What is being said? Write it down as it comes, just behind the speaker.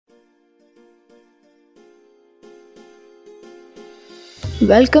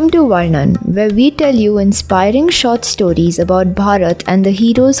Welcome to Varnan, where we tell you inspiring short stories about Bharat and the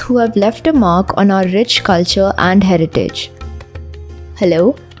heroes who have left a mark on our rich culture and heritage.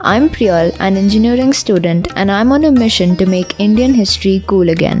 Hello, I'm Priyal, an engineering student, and I'm on a mission to make Indian history cool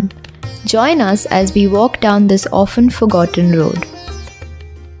again. Join us as we walk down this often forgotten road.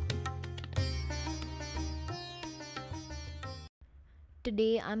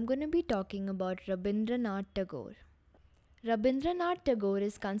 Today, I'm going to be talking about Rabindranath Tagore. Rabindranath Tagore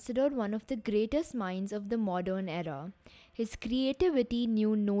is considered one of the greatest minds of the modern era. His creativity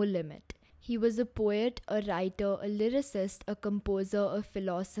knew no limit. He was a poet, a writer, a lyricist, a composer, a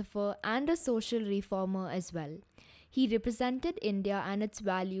philosopher, and a social reformer as well. He represented India and its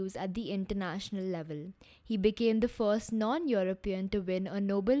values at the international level. He became the first non-European to win a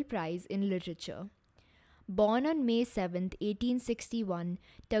Nobel Prize in Literature. Born on May 7, 1861,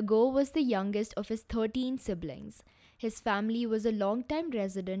 Tagore was the youngest of his 13 siblings. His family was a long-time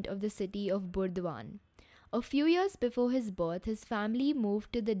resident of the city of Burdwan. A few years before his birth, his family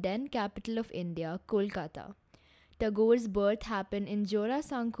moved to the then capital of India, Kolkata. Tagore's birth happened in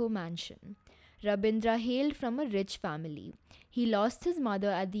Jorasanko mansion. Rabindra hailed from a rich family. He lost his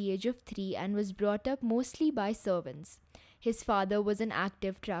mother at the age of 3 and was brought up mostly by servants. His father was an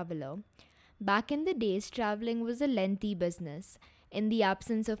active traveler. Back in the days, traveling was a lengthy business. In the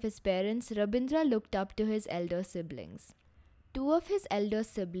absence of his parents, Rabindra looked up to his elder siblings. Two of his elder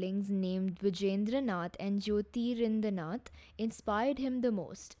siblings, named Dwijendranath and Jyotirindanath, inspired him the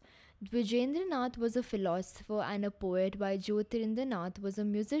most. Dwijendranath was a philosopher and a poet, while Jyotirindanath was a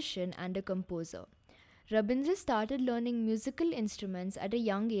musician and a composer. Rabindra started learning musical instruments at a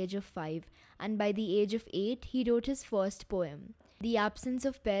young age of 5, and by the age of 8, he wrote his first poem. The absence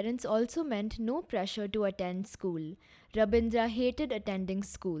of parents also meant no pressure to attend school. Rabindra hated attending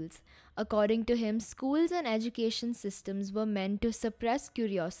schools. According to him, schools and education systems were meant to suppress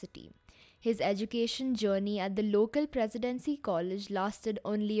curiosity. His education journey at the local Presidency College lasted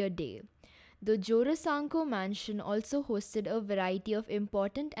only a day. The Jorasanko mansion also hosted a variety of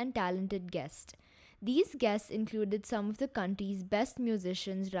important and talented guests. These guests included some of the country's best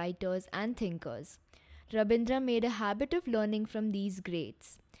musicians, writers, and thinkers. Rabindra made a habit of learning from these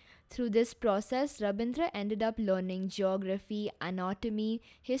greats. Through this process, Rabindra ended up learning geography, anatomy,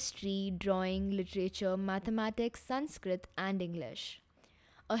 history, drawing, literature, mathematics, Sanskrit, and English.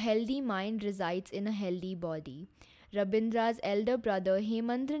 A healthy mind resides in a healthy body. Rabindra's elder brother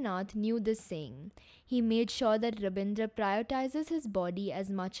Hemandranath knew this saying. He made sure that Rabindra prioritizes his body as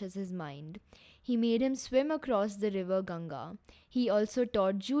much as his mind. He made him swim across the river Ganga. He also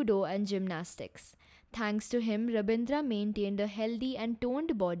taught judo and gymnastics. Thanks to him, Rabindra maintained a healthy and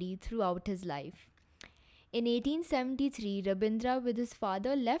toned body throughout his life. In 1873, Rabindra with his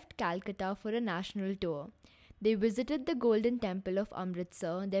father left Calcutta for a national tour. They visited the Golden Temple of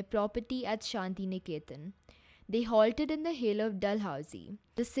Amritsar, their property at Shantiniketan. They halted in the hill of Dalhousie.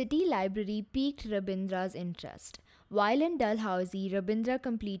 The city library piqued Rabindra's interest. While in Dalhousie, Rabindra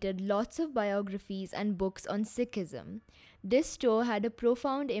completed lots of biographies and books on Sikhism. This tour had a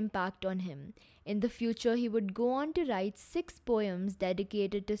profound impact on him. In the future, he would go on to write 6 poems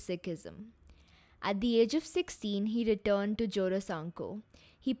dedicated to Sikhism. At the age of 16, he returned to Jorasanko.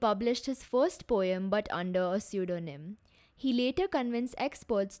 He published his first poem but under a pseudonym. He later convinced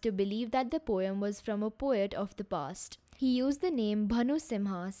experts to believe that the poem was from a poet of the past. He used the name Bhanu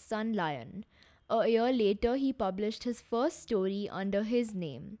Simha, Sun Lion. A year later, he published his first story under his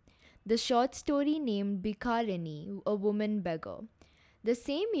name. The short story named Bhikharini, a woman beggar. The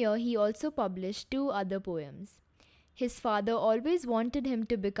same year, he also published 2 other poems. His father always wanted him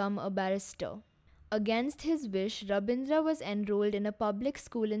to become a barrister. Against his wish, Rabindra was enrolled in a public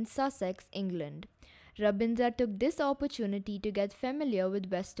school in Sussex, England. Rabindra took this opportunity to get familiar with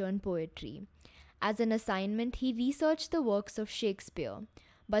Western poetry. As an assignment, he researched the works of Shakespeare.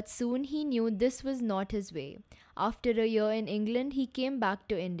 But soon he knew this was not his way. After a year in England, he came back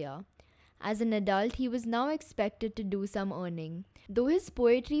to India. As an adult, he was now expected to do some earning. Though his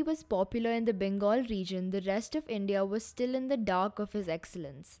poetry was popular in the Bengal region, the rest of India was still in the dark of his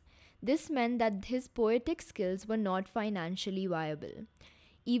excellence. This meant that his poetic skills were not financially viable.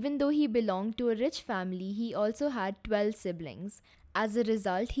 Even though he belonged to a rich family, he also had 12 siblings. As a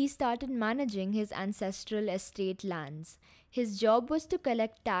result, he started managing his ancestral estate lands. His job was to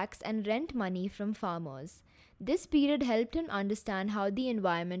collect tax and rent money from farmers. This period helped him understand how the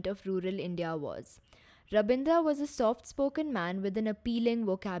environment of rural India was. Rabindra was a soft-spoken man with an appealing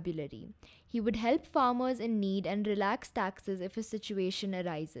vocabulary. He would help farmers in need and relax taxes if a situation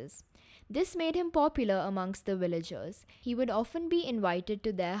arises. This made him popular amongst the villagers. He would often be invited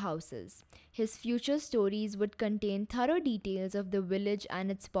to their houses. His future stories would contain thorough details of the village and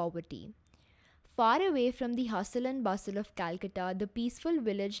its poverty. Far away from the hustle and bustle of Calcutta, the peaceful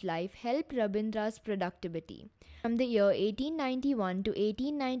village life helped Rabindra's productivity. From the year 1891 to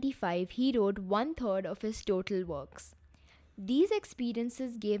 1895, he wrote one-third of his total works. These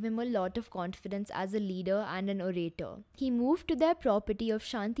experiences gave him a lot of confidence as a leader and an orator. He moved to their property of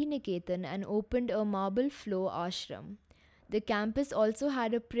Shantiniketan and opened a marble floor ashram. The campus also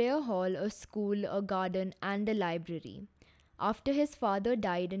had a prayer hall, a school, a garden, and a library. After his father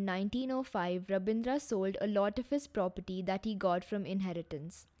died in 1905, Rabindra sold a lot of his property that he got from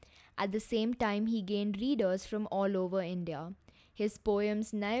inheritance. At the same time, he gained readers from all over India. His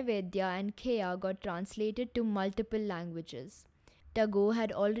poems Naivedya and Khaya got translated to multiple languages. Tagore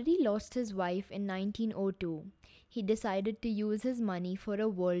had already lost his wife in 1902. He decided to use his money for a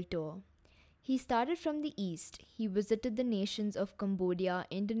world tour. He started from the east. He visited the nations of Cambodia,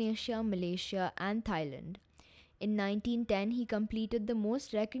 Indonesia, Malaysia, and Thailand. In 1910, he completed the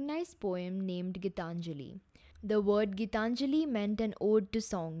most recognized poem named Gitanjali. The word Gitanjali meant an ode to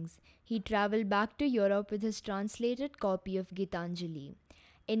songs. He traveled back to Europe with his translated copy of Gitanjali.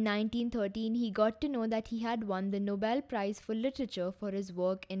 In 1913, he got to know that he had won the Nobel Prize for Literature for his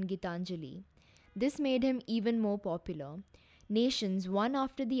work in Gitanjali. This made him even more popular. Nations, one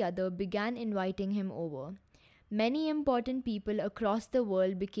after the other, began inviting him over. Many important people across the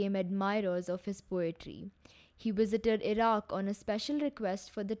world became admirers of his poetry. He visited Iraq on a special request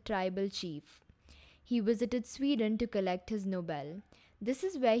for the tribal chief. He visited Sweden to collect his Nobel. This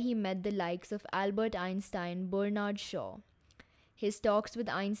is where he met the likes of Albert Einstein, Bernard Shaw. His talks with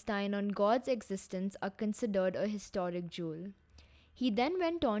Einstein on God's existence are considered a historic jewel. He then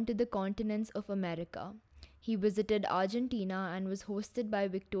went on to the continents of America. He visited Argentina and was hosted by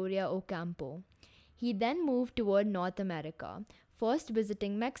Victoria Ocampo. He then moved toward North America, first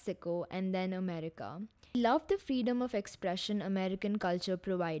visiting Mexico and then America. He loved the freedom of expression American culture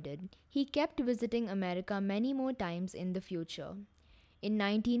provided. He kept visiting America many more times in the future. In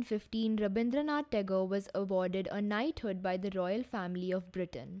 1915, Rabindranath Tagore was awarded a knighthood by the royal family of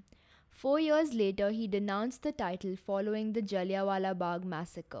Britain. 4 years later, he denounced the title following the Jallianwala Bagh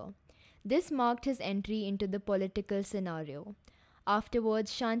massacre. This marked his entry into the political scenario.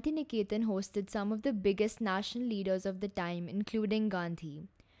 Afterwards, Shantiniketan hosted some of the biggest national leaders of the time, including Gandhi.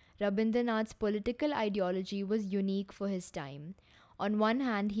 Rabindranath's political ideology was unique for his time. On one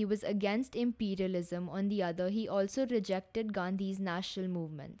hand, he was against imperialism. On the other, he also rejected Gandhi's national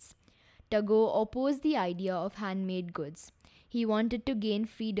movements. Tagore opposed the idea of handmade goods. He wanted to gain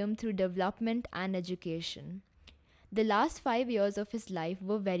freedom through development and education. The last 5 years of his life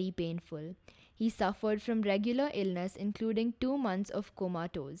were very painful. He suffered from regular illness, including 2 months of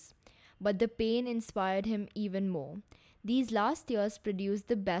comatose. But the pain inspired him even more. These last years produced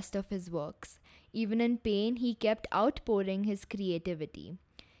the best of his works. Even in pain, he kept outpouring his creativity.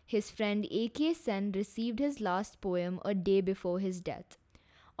 His friend A.K. Sen received his last poem a day before his death.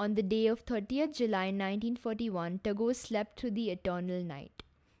 On the day of 30th July 1941, Tagore slept through the eternal night.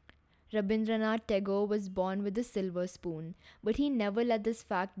 Rabindranath Tagore was born with a silver spoon, but he never let this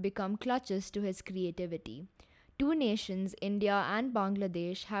fact become clutches to his creativity. 2 nations, India and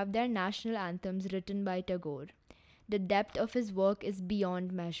Bangladesh, have their national anthems written by Tagore. The depth of his work is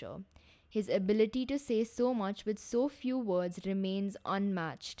beyond measure. His ability to say so much with so few words remains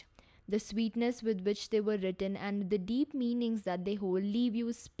unmatched. The sweetness with which they were written and the deep meanings that they hold leave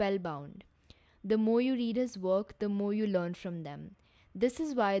you spellbound. The more you read his work, the more you learn from them. This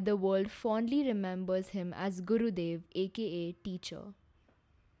is why the world fondly remembers him as Gurudev, aka teacher.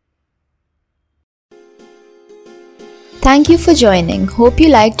 Thank you for joining. Hope you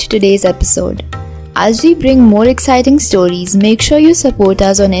liked today's episode. As we bring more exciting stories, make sure you support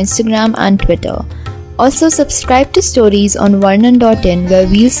us on Instagram and Twitter. Also subscribe to stories on Varnan.in, where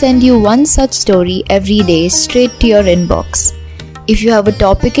we'll send you one such story every day straight to your inbox. If you have a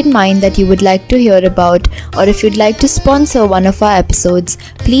topic in mind that you would like to hear about, or if you'd like to sponsor one of our episodes,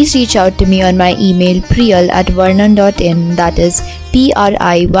 please reach out to me on my email priyal@varnan.in, that is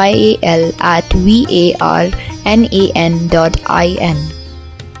PRIYAL@VARNAN.in.